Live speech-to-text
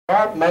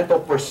departmental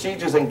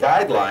procedures and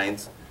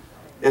guidelines.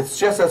 It's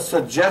just a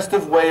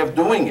suggestive way of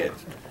doing it.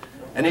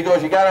 And he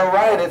goes, you got to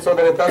write it so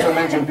that it doesn't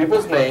mention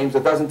people's names,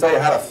 it doesn't tell you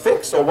how to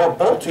fix or what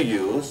bolt to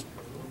use.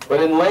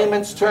 But in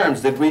layman's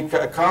terms, did we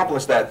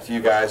accomplish that to you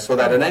guys so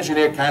that an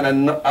engineer kind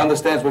of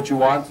understands what you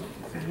want?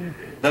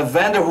 The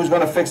vendor who's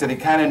going to fix it, he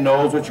kind of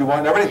knows what you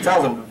want. Everybody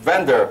tells him,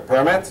 vendor,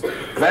 permits,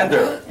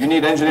 vendor, you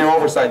need engineer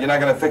oversight. You're not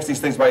going to fix these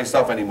things by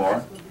yourself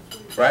anymore,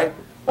 right?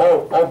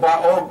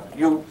 Oh,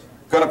 you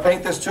going to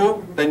paint this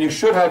too? Then you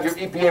should have your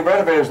EPA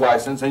renovator's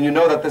license, and you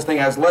know that this thing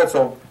has lead,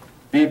 so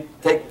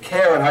take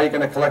care on how you're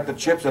going to collect the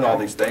chips and all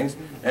these things.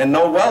 And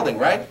no welding,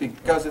 right?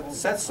 Because it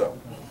says so.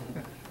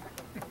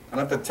 I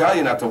don't have to tell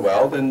you not to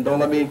weld, and don't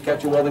let me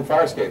catch you welding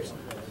fire escapes.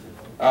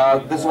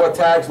 This is what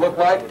tags look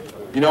like.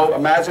 You know,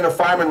 imagine a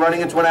fireman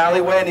running into an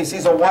alleyway and he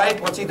sees a white.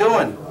 What's he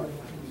doing?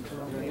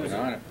 Getting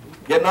on it.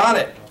 Getting on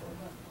it.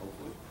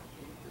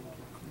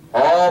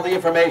 All the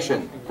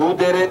information. Who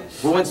did it?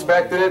 Who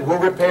inspected it? Who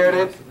repaired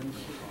it?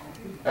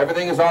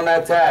 Everything is on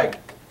that tag.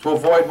 To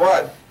avoid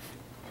what?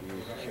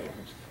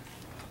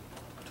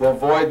 To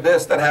avoid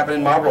this that happened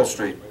in Marlborough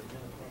Street.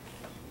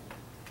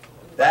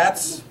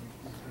 That's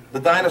the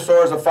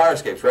dinosaurs of fire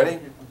escapes. Ready? You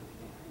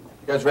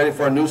guys ready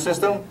for a new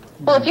system?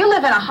 Well, if you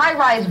live in a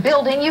high-rise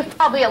building, you've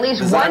probably at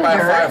least wondered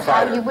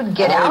how you would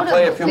get out of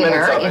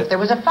there if there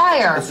was a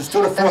fire. This is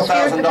 $2,000 to $4,000. The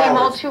fears became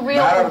all too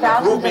real for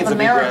thousands of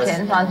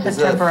Americans on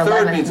September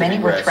 11th. Many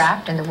were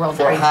trapped in the World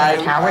Trade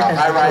Center towers as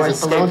the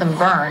floors below them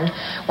burned.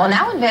 Well,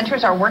 now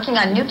inventors are working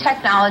on new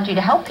technology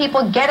to help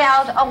people get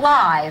out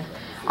alive.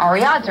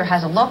 Ari Adzer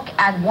has a look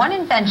at one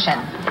invention.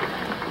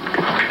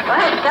 Go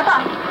ahead, step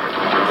up.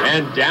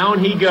 And down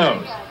he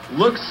goes.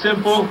 Looks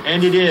simple,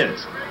 and it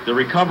is. The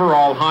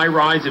Recover-All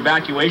high-rise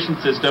evacuation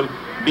system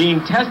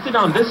being tested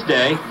on this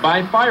day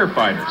by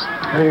firefighters.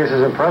 I think this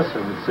is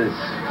impressive.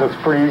 It looks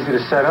pretty easy to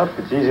set up.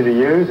 It's easy to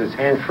use. It's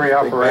hands-free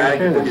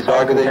operation. It's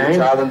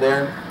self-contained. I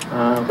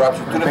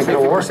think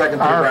it'll work.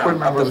 Our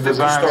equipment was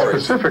designed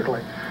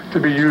specifically to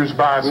be used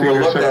by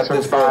senior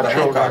citizens, by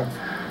children.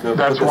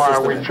 That's why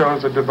we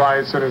chose a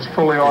device that is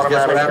fully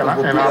automatic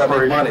in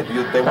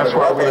operation. That's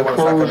why we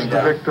enclosed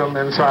the victim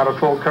inside a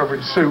full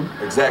coverage suit,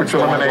 which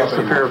eliminates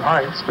the fear of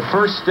heights. The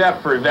first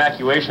step for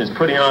evacuation is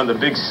putting on the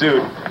big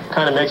suit.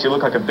 Kind of makes you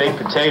look like a baked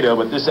potato,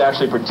 but this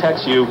actually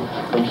protects you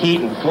from heat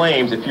and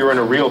flames if you're in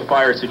a real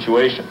fire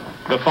situation.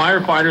 The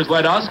firefighters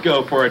let us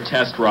go for a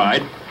test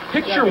ride.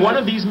 Picture one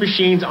of these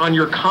machines on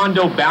your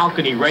condo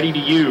balcony ready to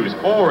use,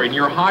 or in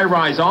your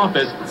high-rise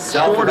office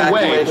stored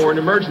away for an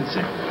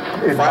emergency.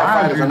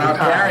 Firefighters are now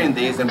carrying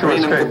these and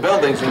bringing them to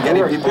buildings and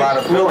getting people out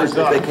of buildings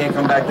because they can't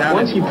come back down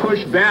Once you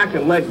push back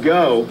and let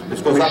go, the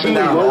machine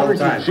lowers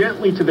you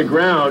gently to the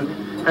ground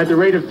at the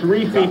rate of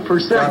 3 feet per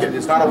second.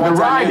 It's not a the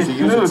ride is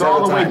smooth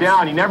all the way times.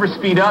 down. You never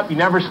speed up, you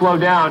never slow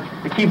down.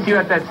 It keeps you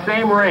at that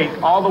same rate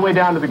all the way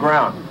down to the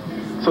ground.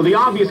 So the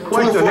obvious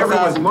question in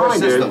everyone's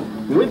mind is,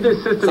 would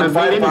this system have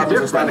made any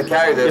difference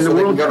in the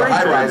World Trade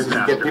Center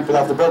disaster? Get people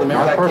off the building.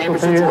 Remember that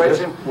Cambridge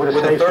situation where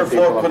the third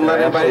floor couldn't let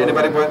everybody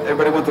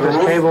went to the roof?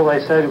 This cable, they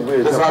said,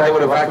 was this is how they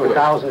would evacuate.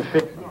 1,000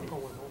 feet.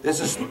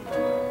 This is $2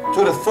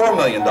 to $4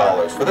 million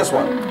for this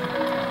one.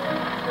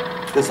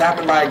 This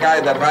happened by a guy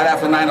that right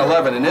after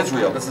 9/11 in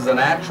Israel. This is an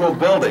actual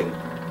building.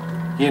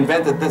 He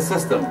invented this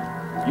system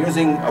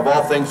using, of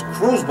all things,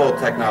 cruise boat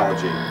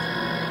technology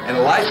and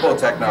lifeboat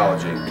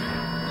technology.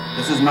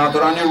 This is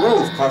mounted on your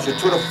roof, costs you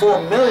 $2 to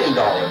 $4 million.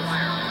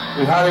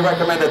 We highly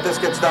recommend that this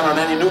gets done on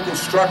any new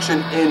construction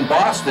in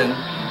Boston.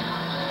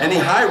 Any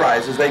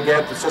high-rises they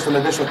get, it's just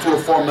an additional $2 to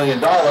 $4 million,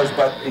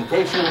 but in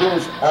case you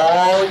lose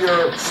all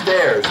your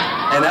stairs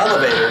and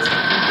elevators,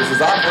 this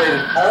is operated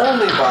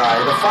only by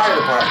the fire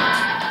departments.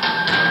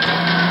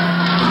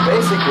 And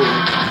basically,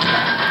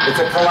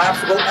 it's a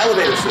collapsible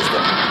elevator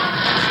system.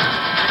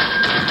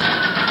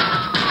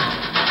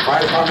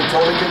 Fire department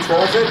totally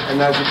controls it, and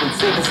as you can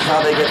see, this is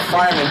how they get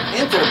firemen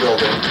into the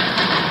building.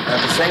 And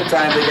at the same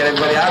time, they get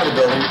everybody out of the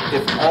building.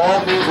 If all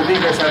means of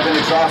egress have been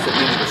exhausted,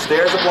 meaning the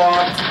stairs are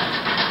blocked,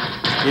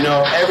 you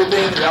know,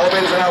 everything, the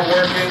elevators are not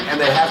working, and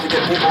they have to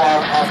get people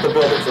off the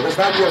building. So this is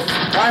not your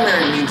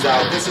primary means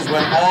out. This is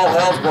when all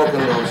hell's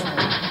broken loose.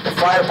 The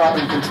fire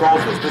department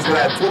controls this. This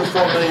would add $2 to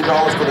 $4 million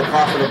to the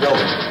cost of the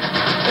building.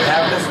 They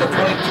have this in a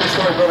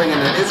 22-story building in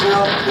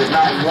Israel. There's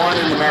not one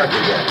in America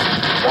yet.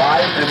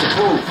 Why? And it's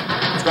approved.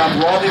 It's gone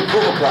through all the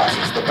approval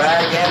process. The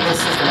bag and this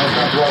system has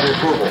gone through all the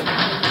approval.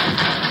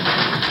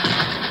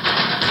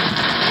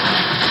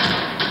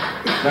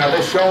 Now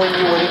they're showing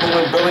you even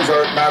when buildings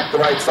are not the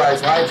right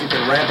size height, you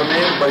can ramp them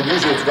in, but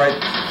usually it's right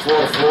floor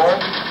to floor.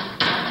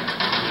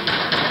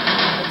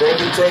 They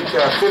can take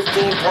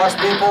 15 plus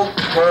people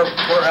per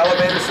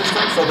elevator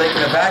system, so they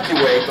can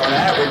evacuate on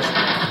average,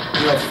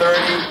 you know,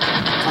 30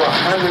 to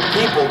 100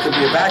 people could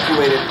be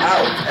evacuated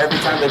out every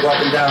time they go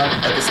up and down,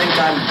 at the same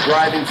time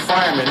driving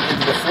firemen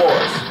into the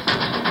floors.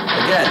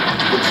 Again,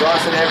 you've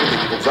exhausted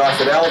everything. You've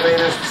exhausted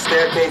elevators,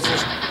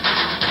 staircases.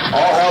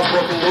 All hell's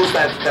broken loose.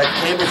 That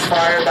Cambridge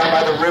fire down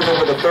by the river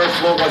where the third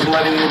floor wasn't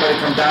letting anybody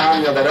come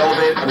down, you know, that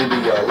elevator,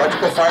 the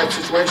electrical fire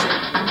situation.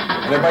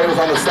 And Anybody who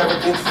was on the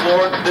 17th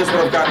floor, this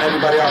would have gotten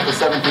everybody off the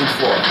 17th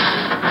floor.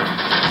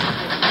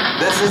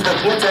 This is the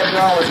new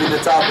technology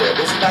that's out there.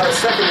 This is not a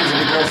second means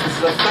of egress, this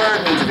is a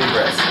third means of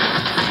egress.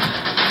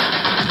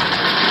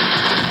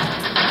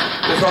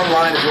 This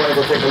online, if you want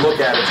to go take a look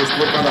at it, just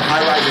look on the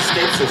high-rise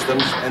escape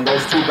systems and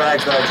those two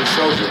bags that I just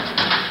showed you.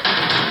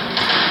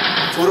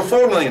 $2 to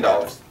 $4 million.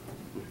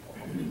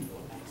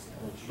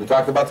 We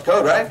talked about the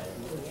code, right?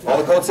 All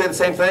the codes say the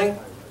same thing.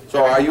 So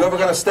are you ever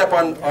going to step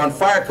on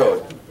fire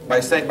code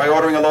by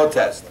ordering a load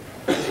test?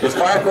 Is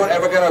fire code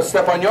ever going to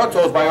step on your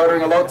toes by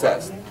ordering a load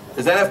test?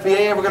 Is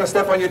NFPA ever going to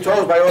step on your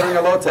toes by ordering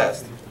a load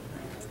test?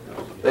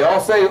 They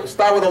all say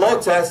start with a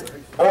load test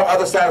or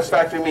other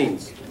satisfactory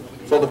means.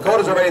 So the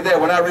code is already there.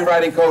 We're not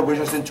rewriting code. We're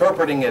just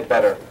interpreting it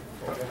better.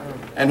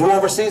 And who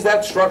oversees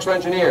that? Structural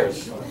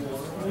engineers.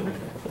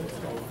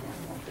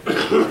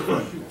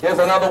 Here's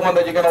another one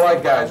that you're going to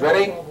like, guys.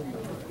 Ready?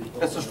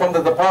 This is from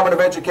the Department of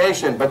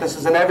Education, but this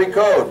is in every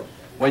code.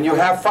 When you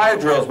have fire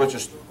drills, which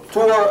is two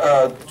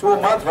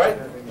a month, right?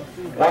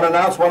 One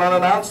announced, one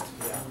unannounced.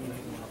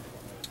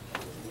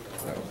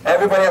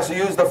 Everybody has to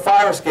use the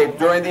fire escape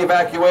during the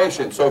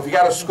evacuation. So if you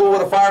got a school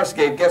with a fire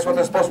escape, guess what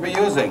they're supposed to be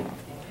using?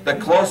 The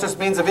closest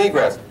means of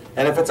egress.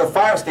 And if it's a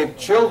fire escape,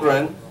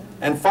 children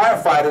and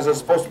firefighters are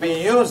supposed to be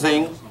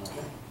using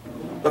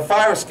the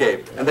fire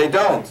escape, and they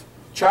don't.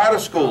 Charter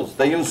schools,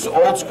 they use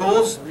old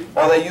schools,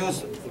 or they use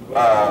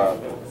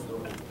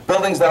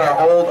buildings that are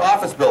old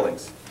office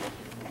buildings.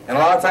 And a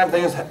lot of times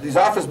they use these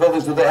office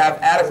buildings, do they have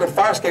adequate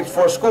fire escapes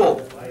for a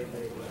school?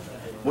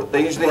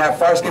 They usually have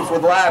fire escapes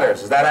with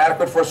ladders. Is that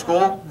adequate for a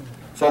school?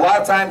 So a lot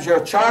of times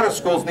your charter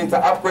schools need to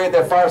upgrade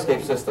their fire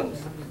escape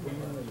systems.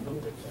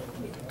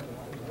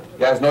 You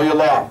guys know your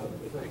law.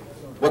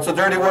 What's the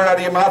dirty word out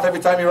of your mouth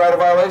every time you write a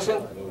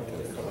violation?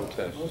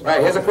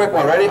 Right, here's a quick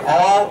one. Ready?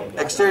 All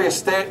exterior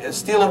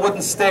steel or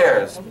wooden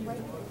stairs.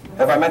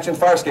 Have I mentioned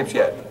fire escapes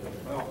yet?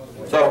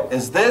 So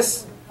is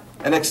this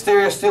an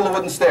exterior steel or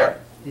wooden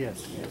stair?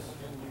 Yes.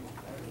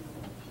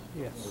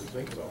 Yes. I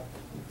think so.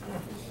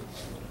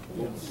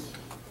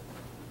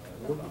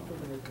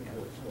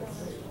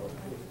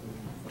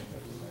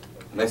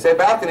 And they say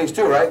balconies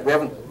too, right? We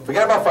haven't.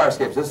 Forget about fire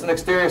escapes. This is an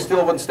exterior steel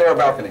or wooden stair or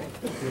balcony.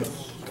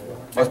 Yes.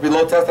 Must be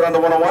load tested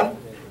under 101.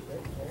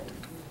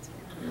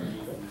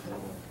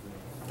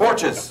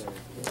 Porches.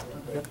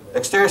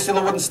 Exterior steel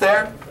or wooden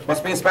stair.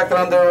 Must be inspected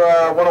under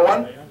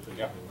 101.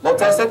 Load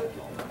tested.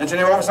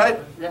 Engineer oversight.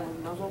 Yeah.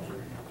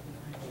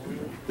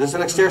 This is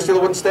an exterior steel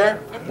or wooden stair.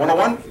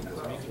 101.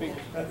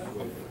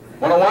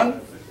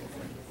 101.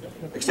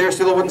 Exterior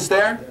steel or wooden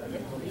stair.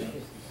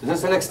 Is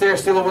this an exterior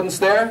steel or wooden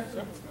stair?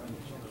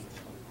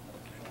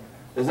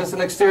 Is this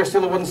an exterior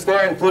steel or wooden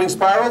stair including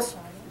spirals?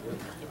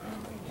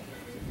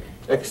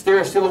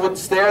 Exterior steel or wooden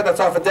stair that's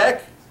off a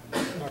deck?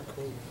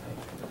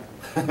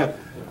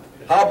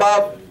 How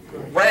about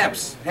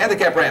ramps,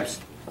 handicap ramps?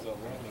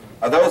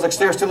 Are those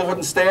exterior steel or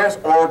wooden stairs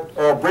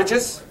or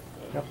bridges?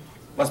 Yep.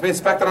 Must be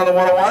inspected on the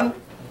 101.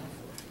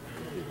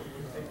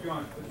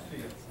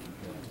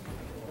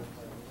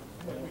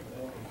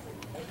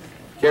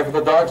 Careful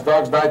the dogs.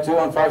 Dogs die too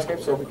on fire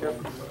escapes, so be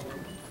careful.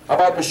 How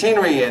about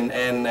machinery and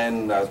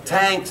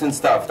tanks and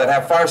stuff that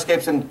have fire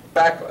escapes and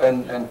back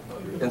and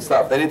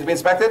stuff? They need to be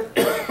inspected?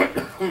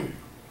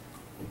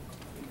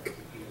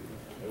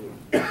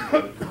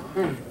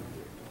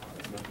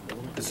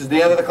 This is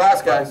the end of the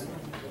class, guys.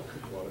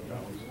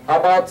 How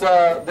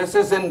about, this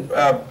is in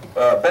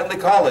Bentley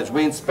College.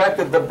 We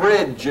inspected the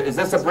bridge. Is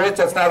this a bridge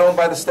that's not owned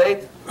by the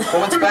state?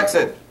 Who inspects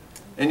it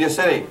in your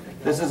city?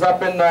 This is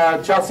up in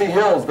Chelsea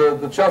Hills,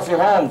 the Chelsea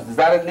Homes. Is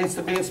that it needs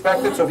to be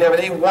inspected? So if you have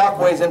any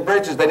walkways and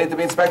bridges, they need to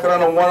be inspected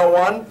on a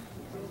 101.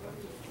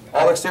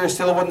 All exterior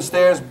steel and wooden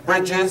stairs,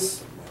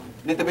 bridges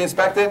need to be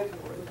inspected.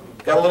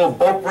 Got a little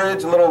boat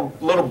bridge, a little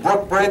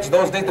brook bridge,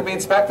 those need to be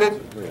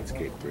inspected.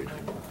 Landscape bridge.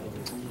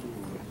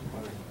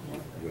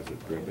 Was it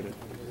prohibited?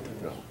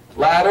 No.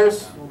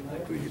 Ladders.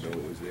 Do you know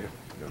it was there?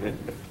 No.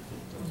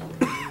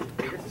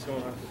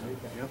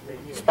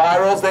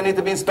 Spirals, they need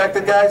to be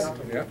inspected, guys.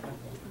 Yeah.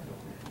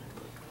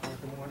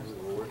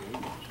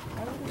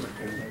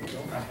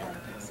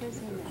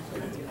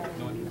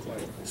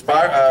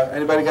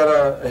 Anybody got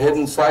a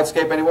hidden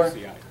slidescape anywhere?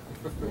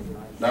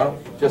 No?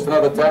 Just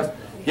another test?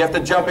 You have to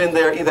jump in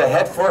there either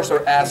head first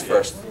or ass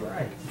first.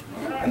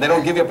 And they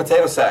don't give you a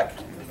potato sack.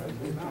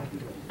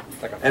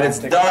 And it's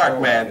dark,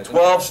 man.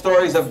 12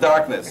 stories of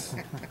darkness.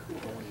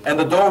 And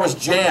the door was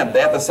jammed.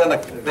 They had to send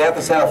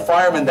a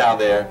fireman down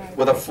there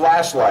with a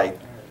flashlight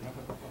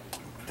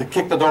to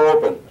kick the door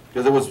open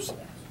because it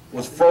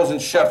was frozen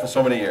shut for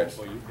so many years.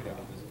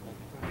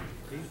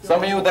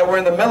 Some of you that were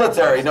in the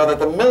military know that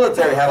the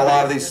military had a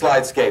lot of these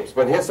slidescapes,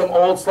 but here's some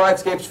old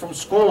slidescapes from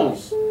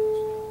schools.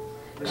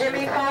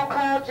 Jimmy, phone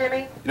call,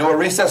 Jimmy. You know what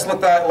recess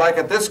looked like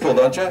at this school,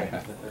 don't you?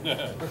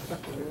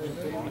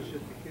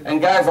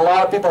 And guys, a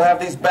lot of people have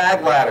these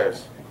bag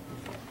ladders.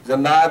 They're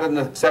not an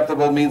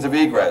acceptable means of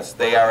egress.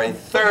 They are a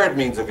third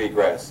means of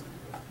egress.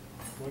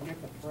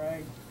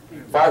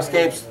 Fire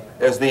escapes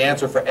is the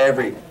answer for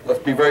every.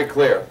 Let's be very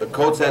clear. The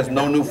code says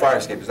no new fire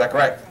escape. Is that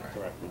correct?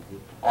 Correct.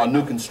 on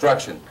new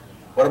construction.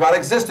 What about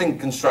existing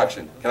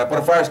construction? Can I put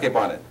a fire escape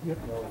on it? Yep.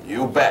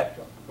 You bet.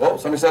 Oh,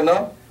 somebody said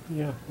no?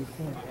 Yeah.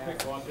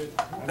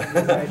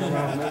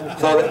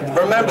 So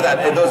remember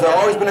that. There's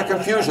always been a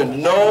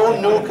confusion. No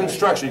new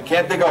construction. You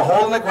can't dig a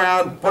hole in the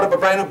ground, put up a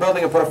brand new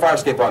building, and put a fire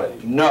escape on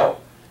it. No.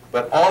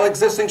 But all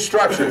existing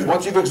structures,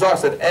 once you've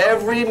exhausted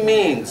every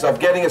means of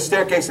getting a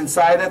staircase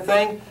inside that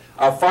thing,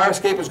 a fire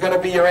escape is going to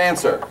be your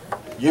answer.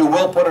 You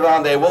will put it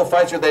on, they will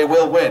fight you, they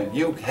will win.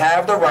 You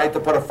have the right to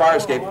put a fire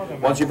escape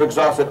once you've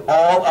exhausted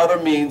all other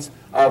means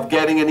of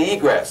getting an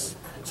egress.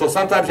 So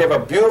sometimes you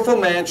have a beautiful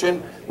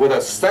mansion with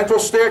a central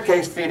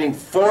staircase feeding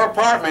 4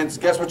 apartments.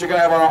 Guess what you're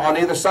going to have on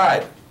either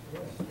side?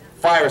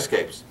 Fire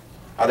escapes.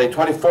 Are they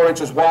 24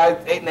 inches wide,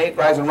 8 and 8,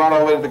 rise and run all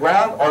the way to the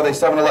ground, or are they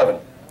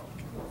 7-11?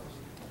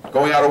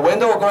 Going out a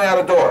window or going out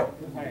a door?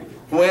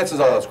 Who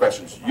answers all those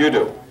questions? You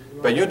do.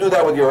 But you do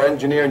that with your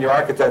engineer and your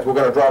architect. We're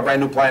going to draw a brand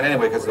new plan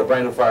anyway because it's a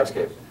brand new fire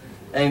escape.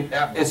 And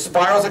is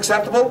spirals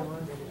acceptable?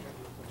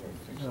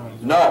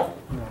 No.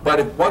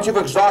 But once you've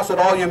exhausted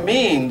all your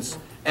means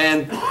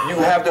and you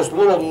have this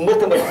little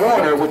nook in the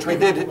corner, which we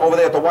did over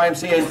there at the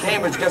YMCA in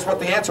Cambridge, guess what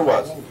the answer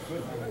was?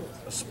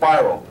 A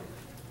spiral.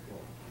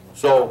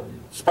 So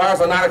spirals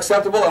are not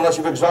acceptable unless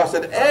you've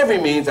exhausted every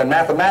means, and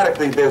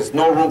mathematically there's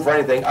no room for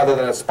anything other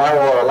than a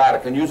spiral or a ladder.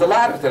 Can you use a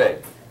ladder today?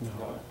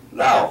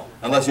 No,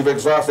 unless you've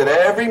exhausted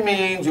every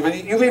means,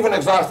 you've even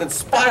exhausted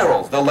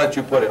spirals, they'll let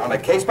you put it. On a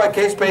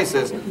case-by-case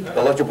basis,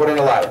 they'll let you put in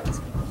a ladder.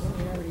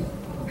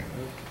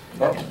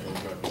 Oh.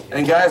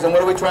 And guys, and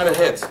what are we trying to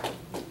hit?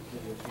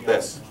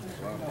 This.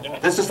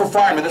 This is for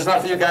firemen, this is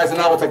not for you guys, and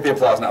now we'll take the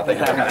applause now. Thank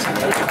you very much. All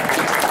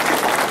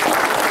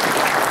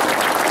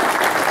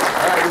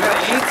right, we're going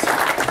to eat,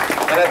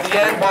 and at the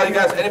end, while you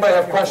guys, anybody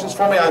have questions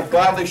for me, I'll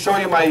gladly show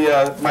you my,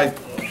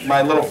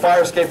 my little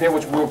fire escape here,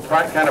 which we're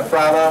kind of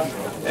proud of.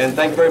 And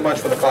thank you very much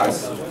for the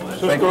class.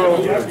 Thank you.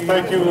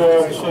 Thank you.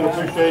 It's an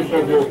appreciation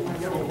of you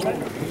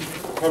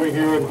coming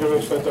here and giving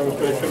us that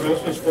demonstration.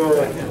 This is for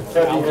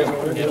Katie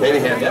Hand. Katie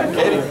Hand, yeah.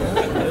 Katie.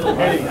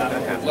 Katie.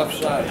 Left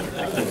side.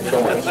 So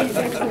much.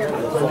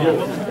 Thank you.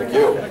 Thank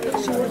you.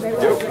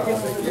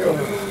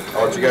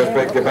 I'll let you guys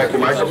get back to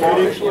your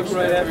microphone.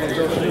 Appreciate it. Thank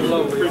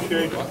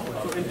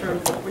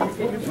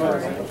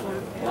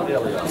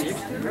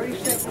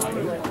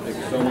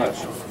you so much.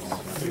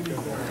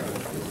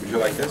 Would you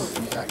like this?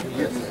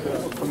 Yes.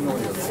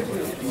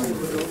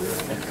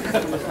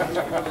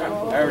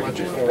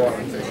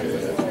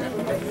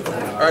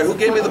 All right, who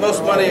gave me the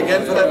most money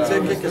again for that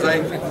ticket? Because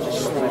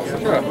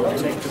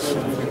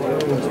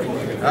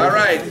all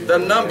right, the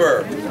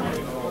number.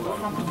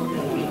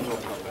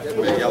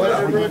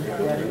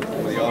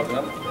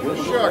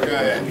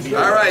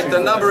 All right, the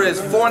number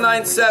is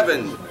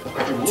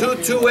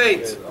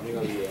 497-228.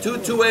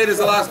 228 is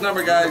the last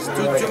number, guys.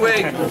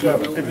 228.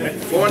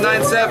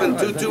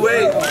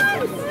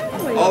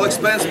 497-228. All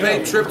expense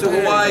paid trip to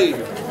Hawaii.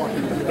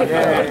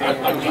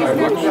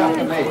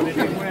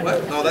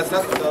 What? No, that's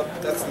not.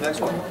 That's the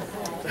next one.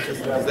 Is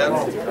that?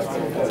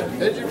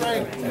 Did you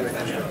right?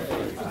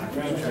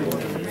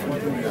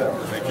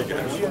 Thank you,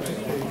 guys.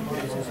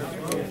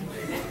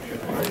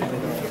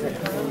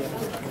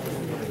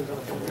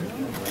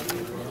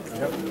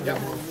 Yep.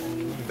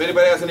 If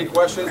anybody has any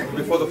questions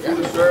before the food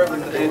is served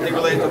and anything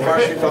related to fire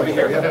escapes, I'll be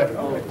here.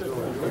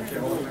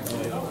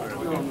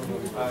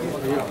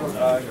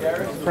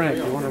 Frank,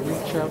 you want to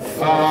reach out?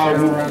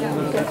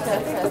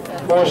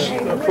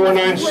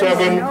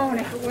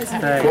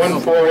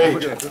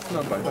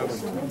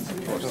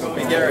 497-148.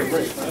 Hey, Gary, you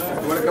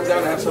want to come down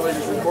and have somebody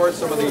just record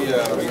some of the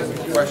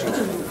questions?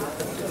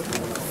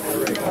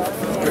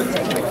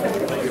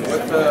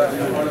 What,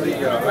 one of the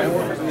iron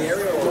workers in the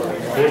area?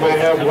 Anybody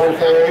have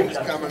 148?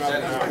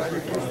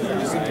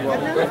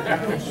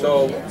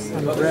 So,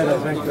 Brad, I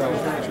think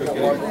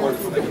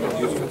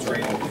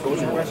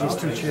these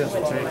 2 chairs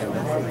are taken.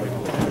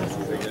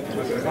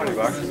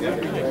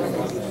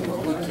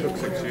 $20. Took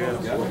 6 years.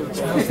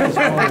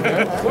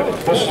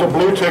 This is a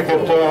blue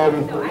ticket,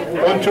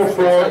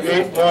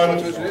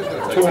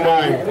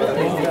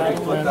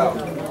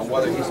 1248129.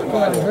 whether he's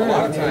involved. A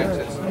lot of times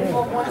it's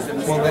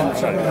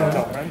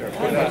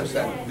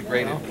 100%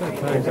 degraded.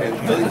 And the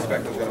building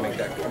inspector's going to make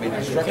that. I mean,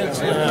 the structure is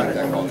going to make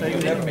that call. You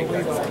never make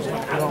that call.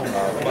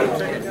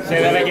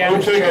 Say that again.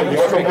 Blue ticket. You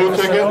want a blue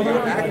ticket?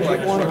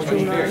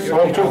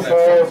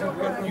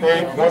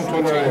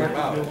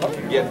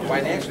 1248129. Yet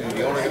financially,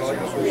 the owner going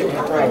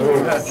to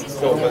let us.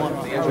 So,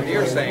 but the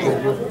engineer saying,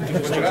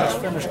 switch it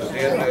up.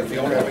 Does the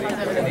owner have any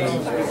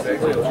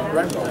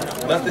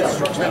let the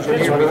instruction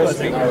engineer really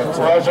speak. I'd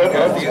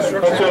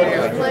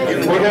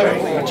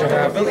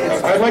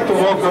like to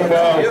welcome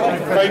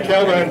Frank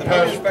Callahan,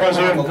 past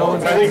president.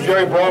 I think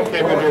Jerry Brown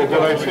came in here. Did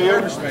I see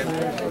her? As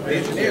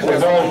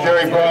well as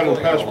Jerry Brown,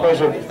 past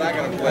president. He's not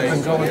going to play.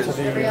 Been going to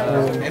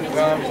the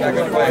income. He's not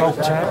going to play.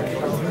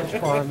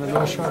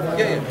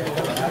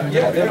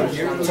 Yeah.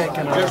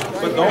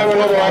 I have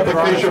another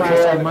application for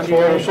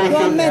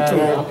associate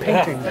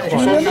painting.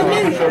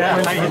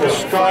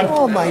 Scott.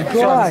 Oh my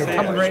God!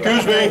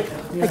 Excuse me.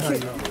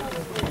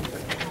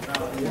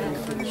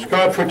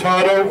 Scott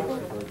Furtado.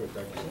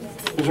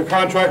 He's a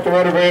contractor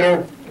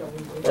renovator,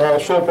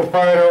 sole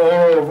proprietor,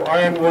 owner of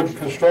Ironwood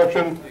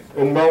Construction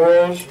in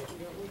Melrose.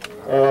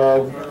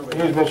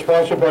 He's been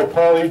sponsored by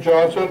Paul E.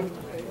 Johnson.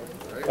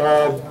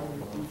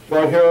 Do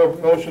I hear a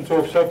motion to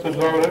accept his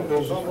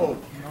nomination?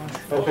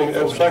 Okay,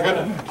 and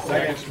second?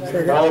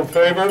 Second. All in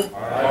favor?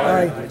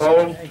 Aye.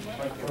 Opposed?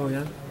 Oh,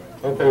 yeah.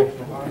 Okay.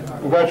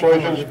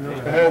 Congratulations.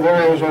 And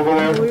there he is over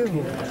there.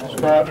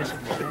 Scott.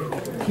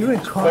 You in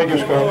Thank you,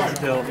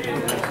 Scott.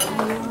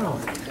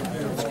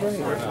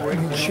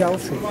 In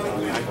Chelsea.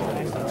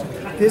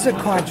 There's a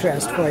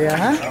contrast for you,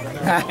 huh?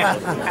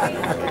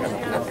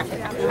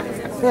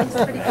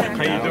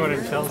 How you doing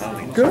in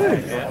Chelsea?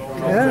 Good.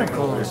 Yeah.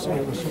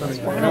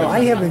 Well, I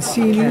haven't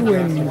seen you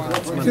in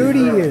 30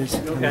 years.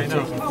 Yeah, I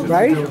know.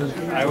 Right?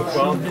 I was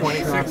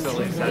 26 at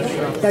least.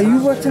 Now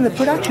you worked in the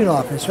production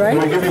office, right?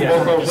 Can I give you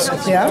both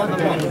those? Yeah.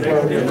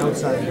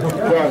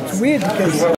 It's weird because